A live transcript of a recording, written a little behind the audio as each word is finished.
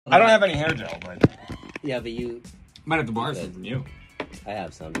I don't have any hair gel, but... Yeah, but you... Might have to borrow some from you. I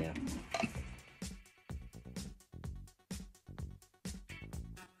have some, yeah.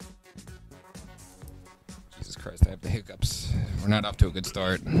 Jesus Christ, I have the hiccups. We're not off to a good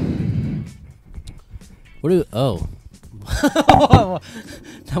start. What do... Oh.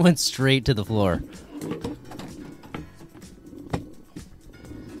 That went straight to the floor.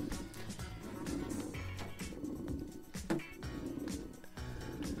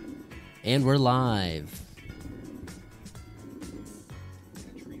 And we're live.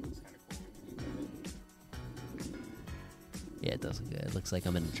 Yeah, it does look good. It looks like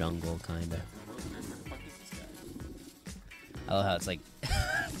I'm in a jungle, kind of. I love how it's like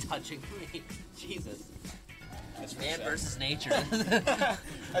touching me. Jesus. It's man versus nature. I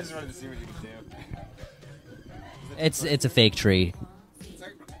just wanted to see what you could do. It's a fake tree. It's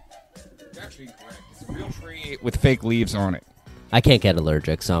actually correct. It's a real tree with fake leaves on it. I can't get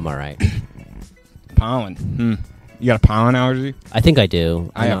allergic, so I'm all right. Pollen. You got a pollen allergy? I think I do.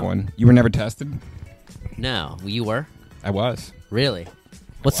 I have one. You were never tested? No, you were? I was. Really?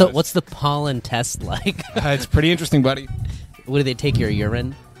 Was. What's the pollen test like? It's pretty interesting, buddy. What do they take your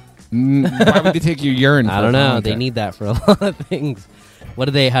urine? Why would they take your urine? I don't know. They need that for a lot of things. How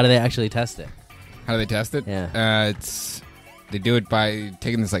do they actually test it? How do they test it? Yeah. They do it by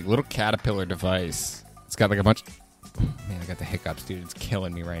taking this like little caterpillar device. It's got like a bunch. Man, I got the hiccups, dude. It's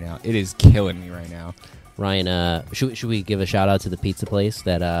killing me right now. It is killing me right now. Ryan, should we give a shout out to the pizza place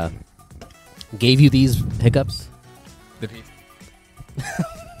that gave you these hiccups? The pizza.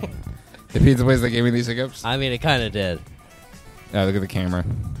 The pizza place that gave me these hiccups? I mean, it kind of did. Oh, look at the camera.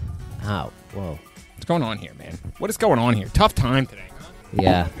 Ow. Whoa. What's going on here, man? What is going on here? Tough time today, huh?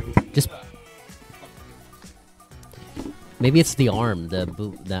 Yeah. Just... Maybe it's the arm,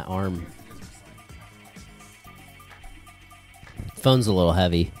 that arm. Phone's a little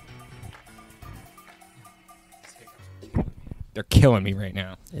heavy. They're killing me right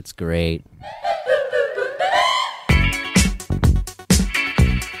now. It's great.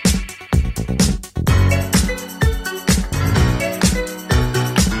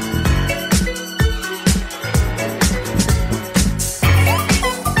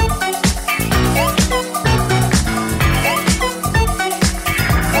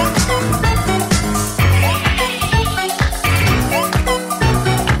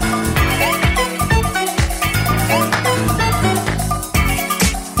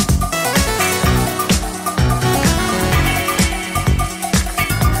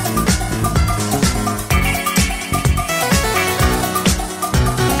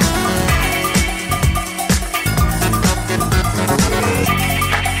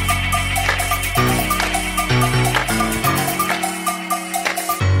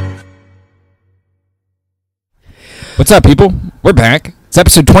 What's up, people? We're back. It's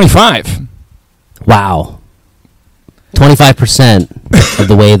episode 25. Wow. 25% of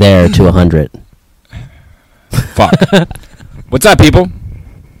the way there to 100. Fuck. What's up, people?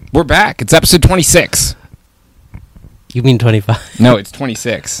 We're back. It's episode 26. You mean 25? No, it's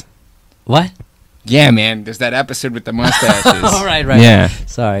 26. What? Yeah, man. There's that episode with the mustaches. All right. Yeah.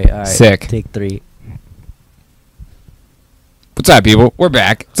 Sorry. All right. Sick. Take 3. What's up, people? We're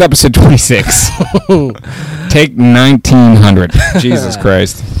back. It's episode 26. Take 1900. Jesus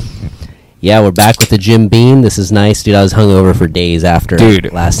Christ. Yeah, we're back with the Jim Beam. This is nice, dude. I was hungover for days after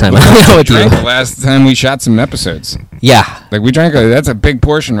last time I hung out with you. The last time we shot some episodes. Yeah. Like, we drank that's a big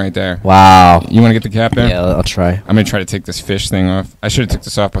portion right there. Wow. You want to get the cap there? Yeah, I'll try. I'm going to try to take this fish thing off. I should have took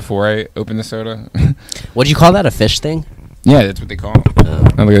this off before I opened the soda. What'd you call that, a fish thing? Yeah, that's what they call it.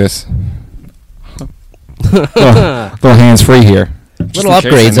 Oh, look at this. little hands-free here. Little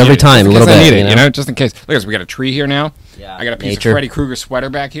upgrades every time, a little bit. I need it, you know, just in case. Look at this, we got a tree here now. Yeah. I got a piece of Freddy Krueger sweater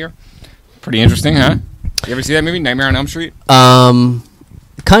back here. Pretty interesting, huh? You ever see that movie, Nightmare on Elm Street? Kinda.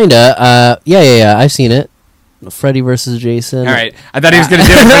 Yeah. I've seen it. Freddy versus Jason. All right. I thought he was going to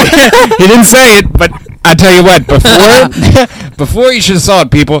do it. He didn't say it, but I tell you what. Before you should have saw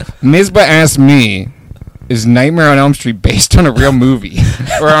it, people, Mizba asked me, is Nightmare on Elm Street based on a real movie?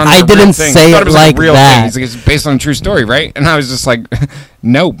 Or on I didn't say it like real that. Thing. He's like, it's based on a true story, right? And I was just like,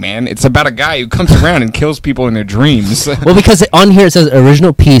 no, man. It's about a guy who comes around and kills people in their dreams. Well, because on here it says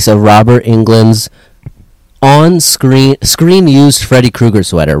original piece of Robert Englund's on-screen used Freddy Krueger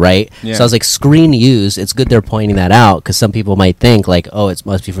sweater, right? Yeah. So I was like, screen used. It's good they're pointing that out because some people might think like, oh, it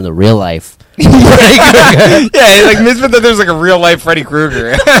must be from the real life. Yeah, like Misfit that there's like a real life Freddy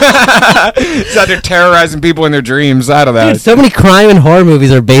Krueger. He's out there terrorizing people in their dreams. I don't know. Dude, so many crime and horror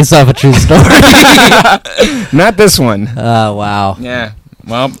movies are based off a true story. Not this one. Oh, wow. Yeah.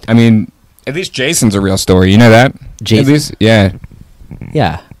 Well, I mean, at least Jason's a real story. You know that? Jason? At least, yeah.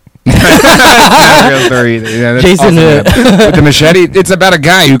 Yeah. Not a real story either. Yeah, that's Jason, awesome, man. With the machete, it's about a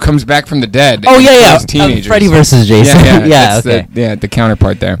guy who comes back from the dead. Oh and yeah. kills teenagers. Freddy versus Jason. Yeah, Yeah, that's okay. the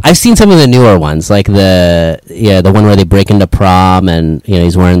counterpart there. I've seen some of the newer ones, like the one where they break into prom and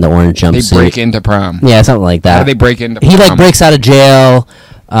he's wearing the orange They jumpsuit. break into prom. Yeah, something like that. How do they break into prom? He like breaks out of jail.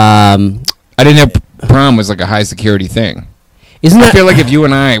 I didn't know prom was like a high security thing. Isn't I that? feel like if you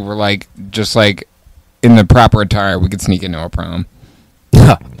and I were like just like in the proper attire, we could sneak into a prom.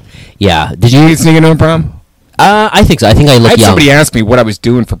 Yeah. Did You you? could sneak into a prom? I think so. I think I I look had young. somebody ask me what I was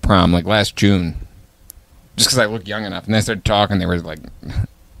doing for prom like last June. Just because I looked young enough. And they started talking. They were like,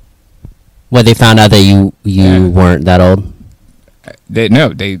 When they found out that you Yeah. weren't that old. they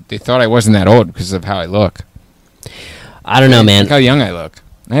thought I wasn't that old because of how I look. I don't know, man. Look how young I look.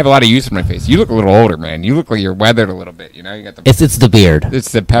 I have a lot of youth in my face. You look a little older, man. You look like you're weathered a little bit. You know, you got the It's the beard.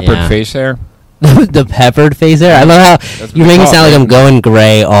 it's the peppered Yeah. face hair. The peppered face there. I love how what you they make it call sound it, like I'm man. going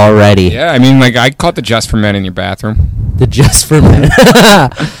gray already. Yeah, I mean, like I caught the Just for Men in your bathroom. The just for men.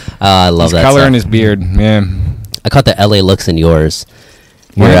 I love His that. color stuff. and his beard. Yeah. I caught the LA looks in yours.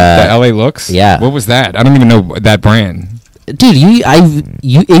 What? Your, The LA Looks? yeah. What was that? I don't even know that brand. Dude, it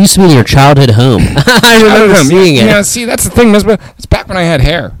used to be in your childhood home. I remember seeing it. Yeah, see, that's the thing. It's back when I had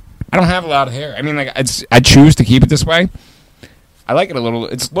hair. I don't have a lot of hair. I mean, like, I choose to keep it this way. I like it a little.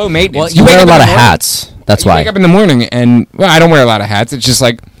 It's low maintenance. Well, you wake wear a up in lot the of morning- hats. That's you why. wake up in the morning and, well, I don't wear a lot of hats. It's just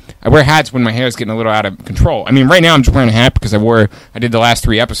like, I wear hats when my hair is getting a little out of control. I mean, right now I'm just wearing a hat because I did the last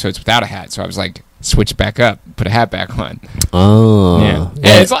 3 episodes without a hat. So I was like, switch back up, put a hat back on. Oh. Yeah.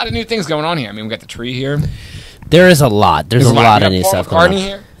 There's a lot of new things going on here. I mean, we got the tree here. There is a lot. There's a lot We of got new Paul stuff going McCartney on.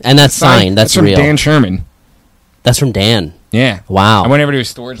 here. And that's signed. That's from real. Dan Sherman. That's from Dan. Yeah. Wow. I went over to his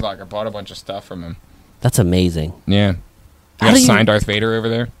storage locker, bought a bunch of stuff from him. That's amazing. Yeah. How You got do you- signed Darth Vader over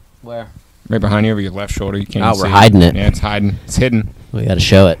there. Where? Right behind you over your left shoulder. You can't Oh, even we're see hiding it. Yeah, it's hiding. It's hidden. We got to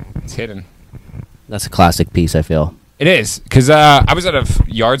show it. It's hidden. That's a classic piece, I feel. It is. Because I was at a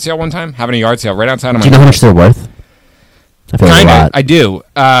yard sale one time, having a yard sale right outside of my Do you know how much they're worth? I feel like a Kind of. lot. I do.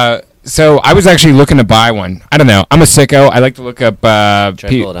 So I was actually looking to buy one. I don't know. I'm a sicko. I like to look up. Try to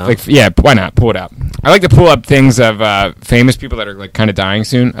pull it out? yeah, why not? Pull it up. I like to pull up things of famous people that are like kind of dying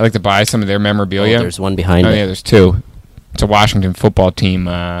soon. I like to buy some of their Oh, memorabilia. there's one behind Oh it. yeah, there's 2. It's a Washington football team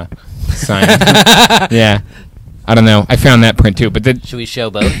sign. Yeah. I don't know. I found that print too, but Should we show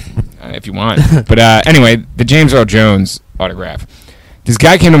both? if you want. But anyway, the James Earl Jones autograph. This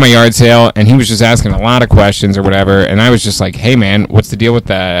guy came to my yard sale, and he was just asking a lot of questions or whatever, and I was just like, hey, man, what's the deal with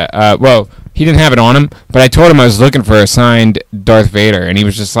that? Well, he didn't have it on him, but I told him I was looking for a signed Darth Vader, and he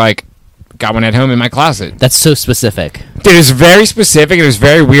was just like, got one at home in my closet. That's so specific. Dude, it was very specific, and it was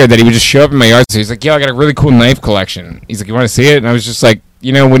very weird that he would just show up in my yard sale. He's like, yo, I got a really cool knife collection. He's like, you want to see it? And I was just like,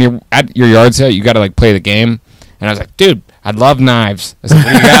 you know, when you're at your yard sale, you got to, like, play the game. And I was like, dude, I love knives. I was like,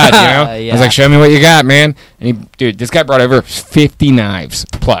 what do you got, you know? Yeah. I was like, show me what you got, man. And dude, this guy brought over 50 knives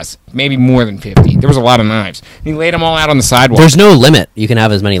plus, maybe more than 50. There was a lot of knives. And he laid them all out on the sidewalk. There's no limit. You can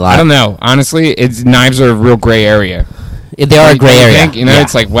have as many live. I don't know. Honestly, knives are a real gray area. They are a gray Don't you area. think? You know, Yeah.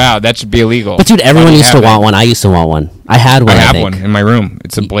 it's like, wow, that should be illegal. But dude, everyone Why do you used to have it? want one. I used to want one. I had one. I have think. one in my room.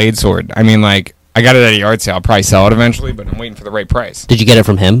 It's a blade sword. I mean, like, I got it at a yard sale. I'll probably sell it eventually, but I'm waiting for the right price. Did you get it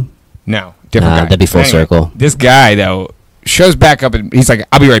from him? No, different guy. That'd be full Anyway, circle. This guy, though, shows back up, and he's like,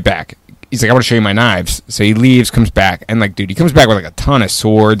 I'll be right back. He's like, I want to show you my knives. So he leaves, comes back, and, like, dude, he comes back with, like, a ton of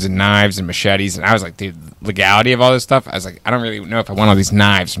swords and knives and machetes, and I was like, dude, legality of all this stuff? I was like, I don't really know if I want all these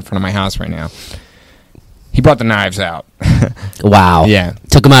knives in front of my house right now. He brought the knives out. Wow. Yeah.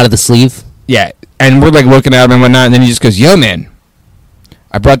 Took them out of the sleeve. Yeah, and we're like looking at him and whatnot, and then he just goes, "Yo, man,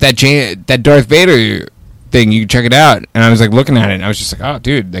 I brought that that Darth Vader thing. You can check it out." And I was like looking at it, and I was just like, "Oh,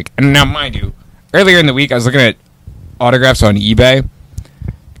 dude!" Like, and now mind you, earlier in the week I was looking at autographs on eBay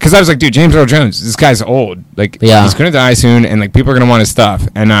because I was like, "Dude, James Earl Jones, this guy's old. Like, Yeah. he's gonna die soon, and like people are gonna want his stuff."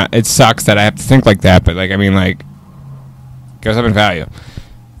 And it sucks that I have to think like that, but like, I mean, like, goes up in value.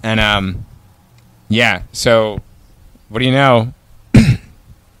 And yeah. So, what do you know?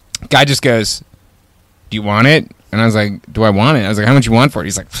 Guy just goes, "Do you want it?" And I was like, "Do I want it?" I was like, "How much you want for it?"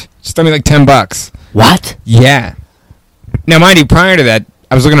 He's like, "Just throw me like $10." What? Yeah. Now, mind you, prior to that,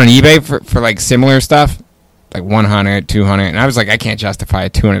 I was looking on eBay for like similar stuff, like 100, 200, and I was like, I can't justify a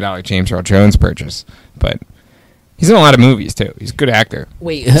 $200 James Earl Jones purchase. But he's in a lot of movies too. He's a good actor.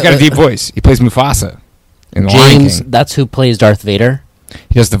 Wait. He's got a deep voice. He plays Mufasa in The Lion James, King. that's who plays Darth Vader?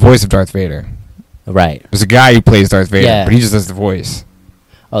 He does the voice of Darth Vader. Right. There's a guy who plays Darth Vader, Yeah. but he just does the voice.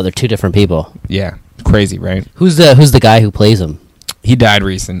 Oh, they're two different people. Yeah, crazy, right? Who's the guy who plays him? He died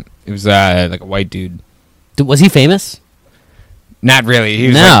recent. It was like a white dude. Was he famous? Not really. He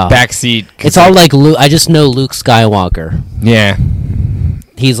was No. like backseat. 'cause, It's all like Luke. I just know Luke Skywalker. Yeah.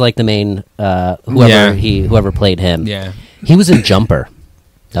 He's like the main whoever played him. Yeah. He was in Jumper.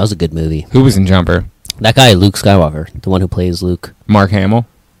 That was a good movie. Who was in Jumper? That guy, Luke Skywalker, the one who plays Luke. Mark Hamill.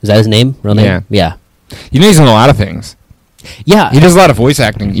 Is that his name? Real name? Yeah. You know he's in a lot of things. Yeah. He does a lot of voice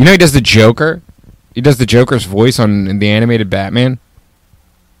acting. You know he does the Joker? He does the Joker's voice on the animated Batman.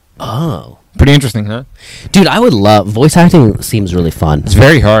 Oh. Pretty interesting, huh? Dude, I would love... Voice acting seems really fun. It's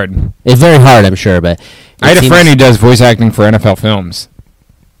very hard. It's very hard, I'm sure, but... I had a friend who does voice acting for NFL films.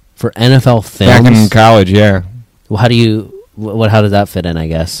 For NFL films? Back in college, yeah. Well, how do you... How does that fit in, I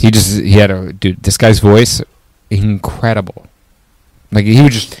guess? He had a... Dude, this guy's voice, incredible. Like, he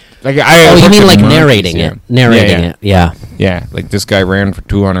would just... Like, you mean like narrating it? Narrating it, yeah. Yeah, like this guy ran for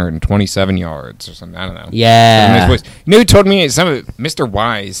 227 yards or something. I don't know. Yeah. Nice voice. You know who told me? Mr.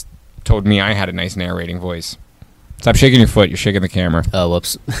 Wise told me I had a nice narrating voice. Stop shaking your foot. You're shaking the camera. Oh,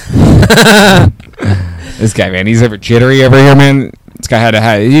 whoops. This guy, man, he's ever jittery over here, man. This guy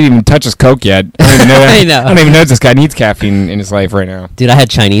he didn't even touch his Coke yet. I don't even know that. I know. I don't even know if this guy needs caffeine in his life right now. Dude, I had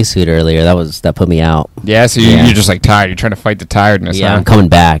Chinese food earlier. That put me out. Yeah, so you're just like tired. You're trying to fight the tiredness. Yeah, huh? I'm coming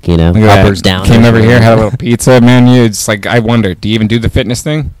back, you know. Look at Uppers, that. down. Came over here, had a little pizza, man. It's like, I wonder, do you even do the fitness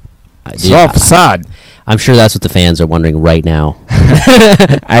thing? It's Dude, all facade. I'm sure that's what the fans are wondering right now.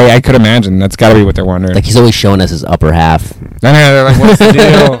 I could imagine. That's got to be what they're wondering. Like, he's always showing us his upper half. I know, they're like, what's the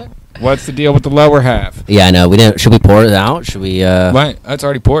deal? What's the deal with the lower half? Yeah, I know. We didn't. Should we pour it out? Should we? What? That's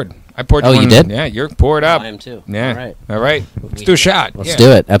already poured. I poured. Oh, you did? Yeah, you're poured up. I am too. Yeah. All right. Let's do a shot. Let's do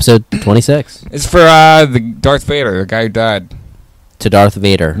it. Episode 26. It's for the Darth Vader, the guy who died. To Darth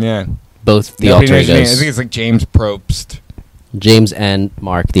Vader. Yeah. Both the Nobody alter knows his name. egos. I think it's like James Probst. James and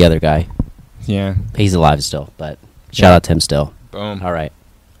Mark, the other guy. Yeah. He's alive still, but shout out to him still. Boom. All right.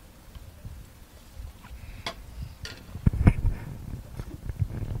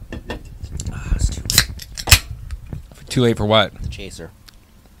 Too late for what? The chaser.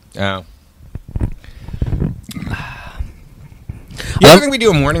 Oh. You ever think we do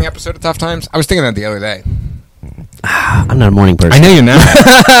a morning episode of Tough Times? I was thinking that the other day. I'm not a morning person. I know you're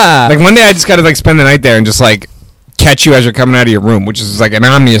not. Like one day I just got to like spend the night there and just like catch you as you're coming out of your room, which is like an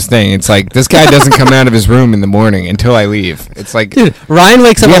obvious thing. It's like this guy doesn't come out of his room in the morning until I leave. It's like, dude, Ryan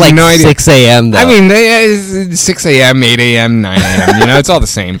wakes up you at have like no idea. 6 a.m. though. I mean, it's 6 a.m., 8 a.m., 9 a.m. You know, it's all the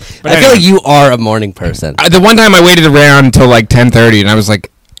same. But I feel like you are a morning person. The one time I waited around until like 10:30, and I was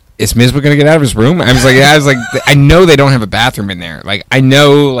like, "Is Mizpah gonna get out of his room?" I was like, I know they don't have a bathroom in there. Like, I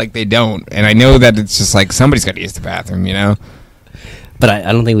know, like they don't, and I know that it's just like somebody's got to use the bathroom, you know. But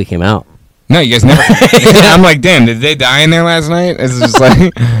I don't think we came out. No, you guys never. I'm like, damn, did they die in there last night? It's just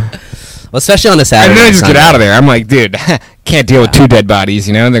like, well, especially on a Saturday. and then I just Sunday. get out of there. I'm like, dude, can't deal with two dead bodies.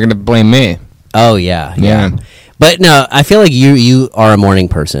 You know, they're gonna blame me. Oh yeah. Yeah. But no, I feel like you are a morning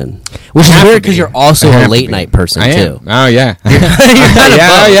person, which is Have to weird be. because you're also I a have to late be. night person I too. am. Oh yeah. kinda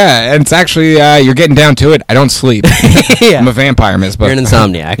yeah, both. yeah. And it's actually you're getting down to it. I don't sleep. Yeah. I'm a vampire, Mizpah. You're an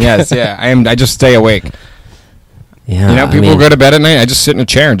insomniac. Yes, yeah. I am. I just stay awake. Yeah. You know, people go to bed at night. I just sit in a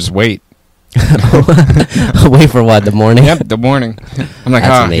chair and just wait. Wait for what? The morning? Yep, the morning. I'm like,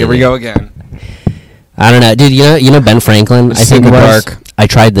 That's here we amazing. go again. I don't know, dude. You know Ben Franklin. I Sit think in it the was. dark. I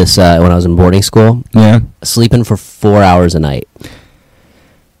tried this when I was in boarding school. Yeah, Sleeping for 4 hours a night.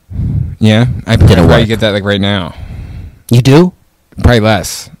 yeah. I Didn't probably work. get that like right now. You do? Probably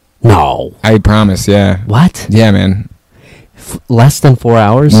less. No. I promise. Yeah. What? Yeah, man. Less than 4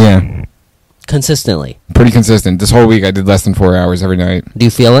 hours? Yeah. Consistently. Pretty consistent. This whole week I did less than 4 hours every night. Do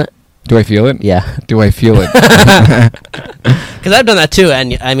you feel it? Do I feel it? Yeah. Do I feel it? Because I've done that too,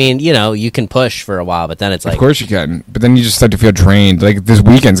 and I mean, you know, you can push for a while, but then it's like, Of course you can. But then you just start to feel drained. Like this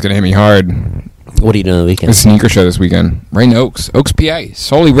weekend's gonna hit me hard. what are you doing on the A weekend? sneaker show this weekend. Right in Oaks, PA.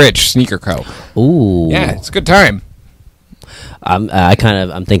 Solely Rich Sneaker Co. Ooh. Yeah, it's a good time. I'm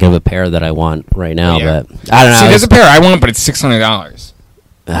thinking of a pair that I want right now, Yeah. but I don't know. See, there's a pair I want, but it's $600.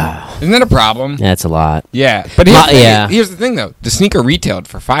 Ah, Isn't that a problem? that's a lot. Yeah, but here's, Yeah. here's the thing though: the sneaker retailed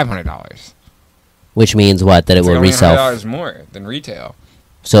for $500. Which means what? That it It's will like only resell. $100 more than retail.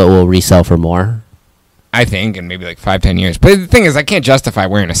 So it will resell for more. I think in maybe like 5-10 years. But the thing is, I can't justify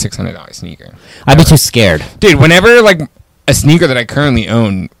wearing a $600 sneaker. I'd be too scared. Dude, whenever like a sneaker that I currently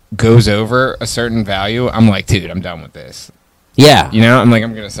own goes over a certain value, I'm like, dude, I'm done with this. Yeah. You know, I'm like,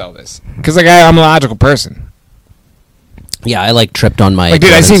 I'm gonna sell this because like I'm a logical person. Yeah, I like tripped on my. Like, dude,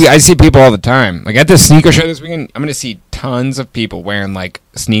 I Jordans. see people all the time. Like at this sneaker show this weekend, I'm gonna see tons of people wearing like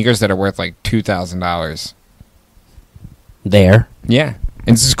sneakers that are worth like $2,000. there. Yeah,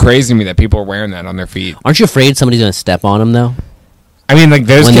 it's just crazy to me that people are wearing that on their feet. Aren't you afraid somebody's gonna step on them though? I mean, like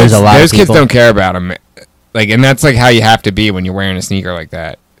those When kids, there's a lot of those kids people. don't care about them. Like, and that's like how you have to be when you're wearing a sneaker like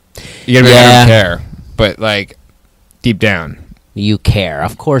that. You gotta be like, I Yeah. don't care, but like deep down, You care.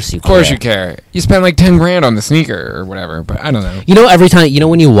 Of course you Of care. course you care. You spend like 10 grand on the sneaker or whatever, but I don't know. You know, every time, you know,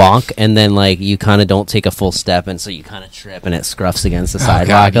 when you walk and then, like, you kind of don't take a full step, and so you kind of trip and it scruffs against the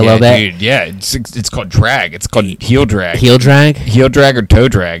sidewalk a little bit. Dude, yeah, it's called drag. It's called heel drag. Heel drag? Heel drag or toe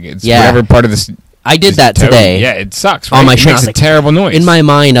drag. It's Yeah. whatever part of this. I did that today. Yeah, it sucks. On Right? my it shoe, I makes was a like- terrible noise. In my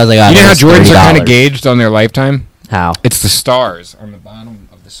mind, I was like, oh, you know how that's Jordans are kind $30. of gauged on their lifetime? How? It's the stars on the bottom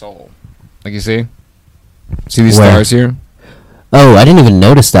of the sole. Like you see? See these Where? stars here? Oh, I didn't even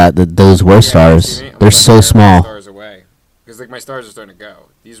notice that those were stars. They're so small. Stars away. Because like my stars are starting to go.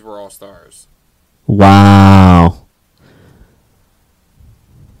 These were all stars. Wow.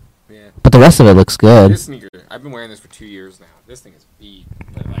 Yeah. But the rest of it looks good. This sneaker, I've been wearing this for 2 years now. This thing is beat.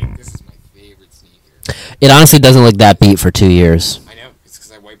 But like, this is my favorite sneaker. It honestly doesn't look that beat for 2 years. I know. It's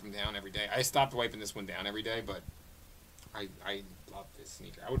because I wipe them down every day. I stopped wiping this one down every day, but I love this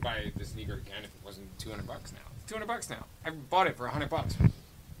sneaker. I would buy this sneaker again if it wasn't $200 now. It's $200 now. I bought it for $100.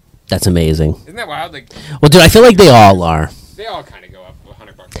 That's amazing. Isn't that wild? Like, Well, dude, I feel like they all are. they all kind of go up $100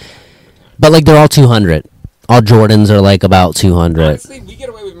 over time. But, like, they're all 200. All Jordans are, like, about 200. Honestly, we get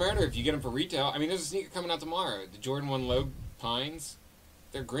away with murder if you get them for retail. I mean, there's a sneaker coming out tomorrow. The Jordan 1 Low Pines.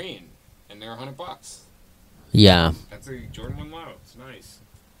 They're green, and they're $100. Yeah. That's a Jordan 1 Low. It's nice.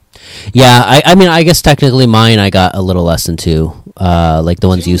 Yeah, I mean, I guess technically mine I got a little less than 2. Like the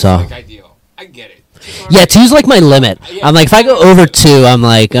ones you Two's, saw. like, ideal. I get it. Yeah, 2's like my limit. Yeah, I'm like, if I go over 2, I'm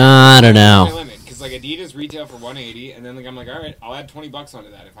like, I don't know. Because like Adidas retail for $180, and then like I'm like, all right, I'll add $20 onto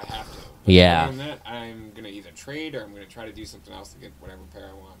that if I have to. But Yeah. other than that, I'm gonna either trade or I'm gonna try to do something else to get whatever pair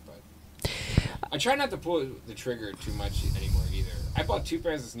I want. But I try not to pull the trigger too much anymore either. I bought 2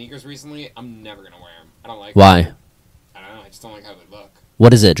 pairs of sneakers recently. I'm never gonna wear them. I don't like. Why? them. I don't know. I just don't like how they look.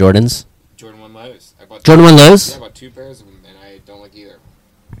 What is it, Jordans? Jordan 1 Lows. I bought Jordan 1 Lows? Yeah, I bought 2 pairs of them, and I don't like either.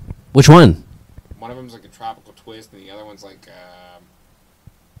 Which one? One of them's like a tropical twist, and the other one's like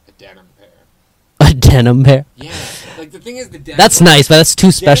a denim pair. A denim pair? Yeah, like the thing is the denim. That's nice, but that's too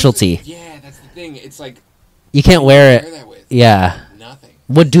Denim's specialty. Yeah, that's the thing. It's like You can't wear wear it. that with Yeah. nothing.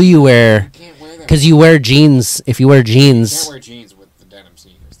 What do you wear? You can't wear that. Because you wear jeans. If you wear You can't jeans. wear jeans with the denim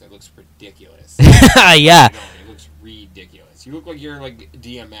sneakers. That looks ridiculous. Yeah. No, it looks ridiculous. You look like you're like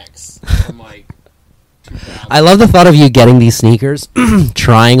DMX from like 2000. I love the thought of you getting these sneakers,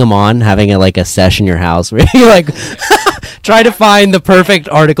 trying them on, having a sesh in your house where you like try to find the perfect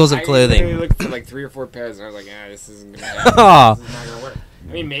articles of I clothing. looked for like 3 or 4 pairs, and I was like, this isn't gonna happen. Aw. This is not gonna work.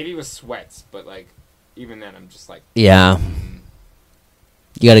 I mean, maybe with sweats, but like even then, I'm just like Yeah.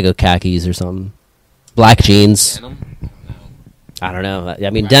 You gotta go khakis or something. Black jeans. denim. I don't know. I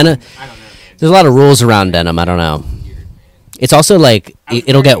mean, I denim. don't know, man. There's a lot of rules around denim. I don't know. Weird, man. It's also like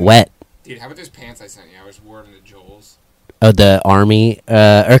it'll get wet. Dude, how about those pants I sent you? I was wearing the Joel's. Oh, the army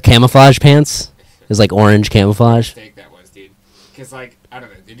or camouflage pants. It's like orange camouflage. Mistake that was, dude. Because like I don't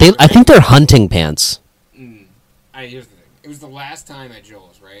know. Did you They, ever I get- think they're hunting pants. Here's the thing. It was the last time at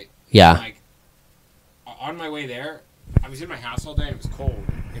Joel's, right? Yeah. Like on my way there, I was in my house all day and it was cold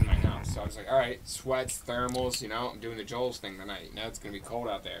in my house. So I was like, all right, sweats, thermals. You know, I'm doing the Joel's thing tonight. Now it's gonna be cold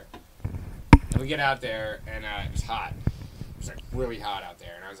out there. And we get out there and it was hot. It was like really hot out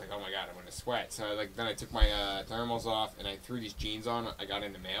there, and I was like, oh my god, I'm gonna sweat. So like then I took my thermals off and I threw these jeans on. I got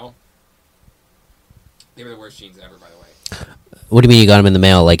in the mail. They were the worst jeans ever, by the way. What do you mean you got them in the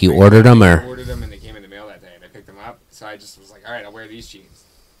mail? Like you ordered them I or? ordered them and they came in the mail that day, and I picked them up. So I just was like, all right, I'll wear these jeans.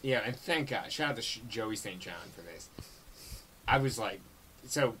 Yeah, and thank God. Shout out to Joey St. John for this. I was like,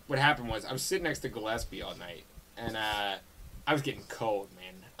 so what happened was I was sitting next to Gillespie all night, and I was getting cold,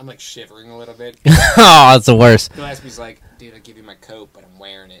 man. I'm like shivering a little bit. Oh, it's the worst. Gillespie's like, dude, I'll give you my coat, but I'm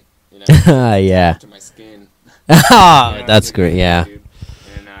wearing it. You know, Yeah. to my skin. Oh, You know, that's like, great. Yeah. dude.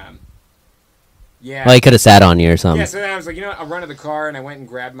 And yeah. Well, he could have sat on you or something. Yeah, so then I was like, you know what, I'll run to the car, and I went and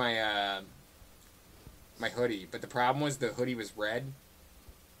grabbed my my hoodie. But the problem was the hoodie was red.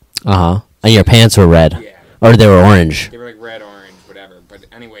 And your pants were red, Yeah. or they were orange. They were like red, orange, whatever. But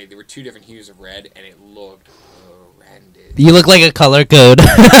anyway, there were 2 different hues of red, and it looked horrendous. You look like a color code.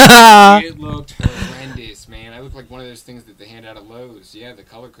 It looked horrendous, man. I looked like one of those things that they hand out at Lowe's. Yeah, the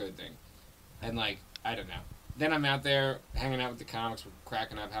color code thing. And like, I don't know. Then I'm out there hanging out with the comics, we're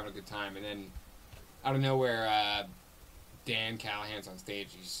cracking up, having a good time, and then out of nowhere, Dan Callahan's on stage.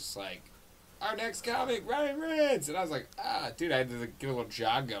 He's just like, our next comic, Ryan Reynolds. And I was like, dude, I had to like, get a little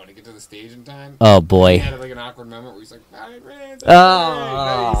jog going to get to the stage in time. Oh He boy. had like an awkward moment where he's like, Ryan Reynolds.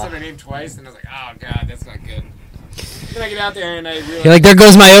 Oh. He said my name twice, and I was like, oh god, that's not good. Then I get out there and I realized, You're like, there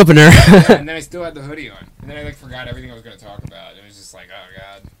goes my opener. yeah, and then I still had the hoodie on, and then I like forgot everything I was going to talk about. It was just like, oh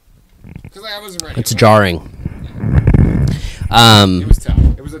god, because like, I wasn't ready. It's jarring. It was tough.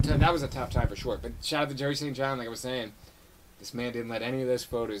 It was that was a tough time for sure. But shout out to Jerry St. John, like I was saying. This man didn't let any of those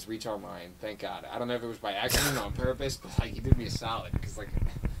photos reach online. Thank God. I don't know if it was by accident or on purpose, but like he did me a solid because like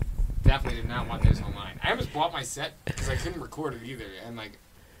definitely did not want those online. I almost bought my set because I couldn't record it either, and like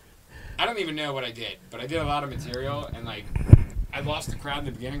I don't even know what I did, but I did a lot of material, and like I lost the crowd in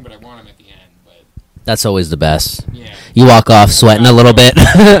the beginning, but I won them at the end. But That's always the best. yeah, You walk off sweating a little bit.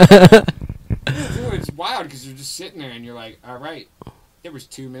 dude, it's wild because you're just sitting there and you're like, all right. There was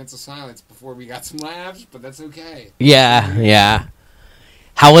 2 minutes of silence before we got some laughs, but that's okay. Yeah.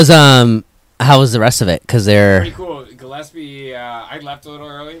 How was the rest of it? Because they're Pretty cool. Gillespie, I left a little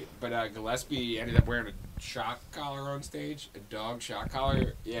early, but Gillespie ended up wearing a shock collar on stage, a dog shock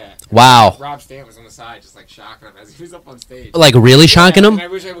collar. Yeah. Wow. Rob Stant was on the side, just like shocking him as he was up on stage. Like really shocking and them. I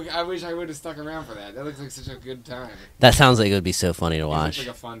wish I would have stuck around for that. That looks like such a good time. That sounds like it would be so funny to It watch. looks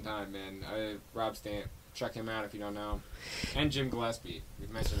like a fun time, man. Rob Stant, check him out if you don't know him. And Jim Gillespie. We've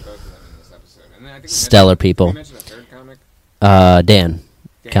mentioned both of them in this episode. And then I think Stellar people. We mentioned a third comic. Dan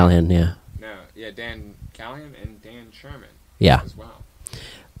Callahan. Yeah. No, yeah, Dan Callahan and Dan Sherman. Yeah. As well.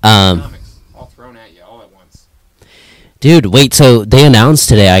 Um, Comics all thrown at you all at once. Dude, wait. So they announced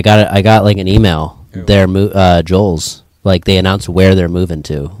today. I got like an email. Who? Their Joel's. Like they announced where they're moving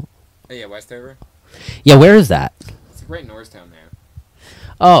to. Oh yeah, Westover. Yeah, where is that? It's right in Norristown, man.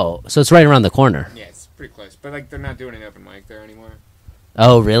 Oh, so it's right around the corner. Yeah, it's pretty close. But like, they're not doing an open mic there anymore.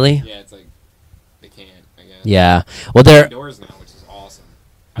 Oh, really? Yeah, it's like they can't. I guess. Yeah. Well, they're Indoors now, which is awesome.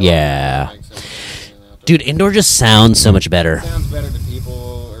 I Yeah. love open mics so much. dude. Indoor just sounds so much better. It sounds better. The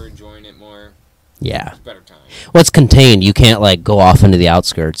people are enjoying it more. Yeah. It's a better time. Well, it's contained. You can't like go off into the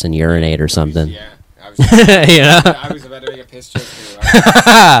outskirts and urinate or something. Yeah. I was, You know? I was about to make a piss joke too.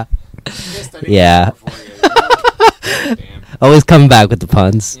 I didn't Yeah. get before you. Damn. Always coming back with the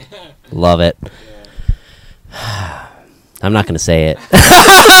puns. Yeah. Love it. Yeah. I'm not gonna say it.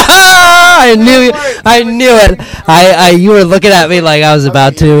 I knew it. You were looking at me like I was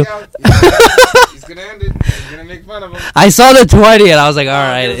about to. He's gonna end it. He's gonna make fun of him. I saw the 20 and I was like, all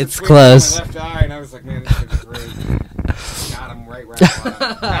right, There was a it's twinkle in close. my left eye, and I was like, man, this is great. Got him right where I want him.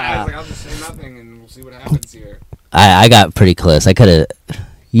 I was like, I'll just say nothing and we'll see what happens here. I got pretty close. I could have.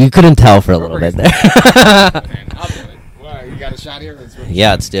 You couldn't tell for a little bit there. Man, I'll do it. Well, you got a shot here?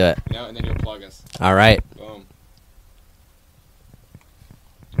 Yeah, let's do it. No, and then you'll plug us. All right. Boom.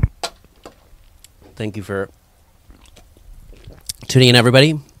 Thank you for tuning in,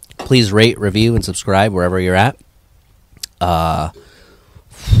 everybody. Please rate, review, and subscribe wherever you're at.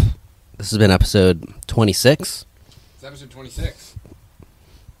 This has been episode 26. It's episode 26.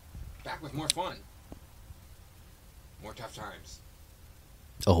 Back with more fun. More tough times.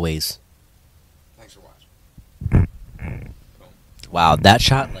 Always. Thanks for watching. Boom. Wow, that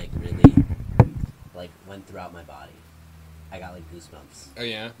shot like really like went throughout my body. I got like goosebumps. Oh,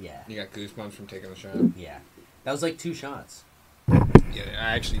 yeah? Yeah. You got goosebumps from taking the shot? Yeah. That was like 2 shots. Yeah,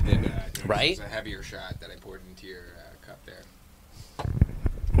 I actually did. Right? It was a heavier shot that I poured into your cup there.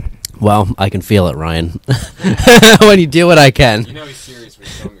 Well, I can feel it, Ryan. When you do what I can. You know he's serious when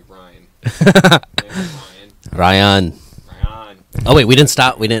he's calling me Ryan. Yeah, Ryan. Ryan. Oh wait, we didn't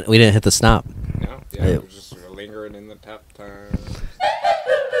stop. We didn't hit the stop. No, yeah, we're just sort of lingering in the tough times.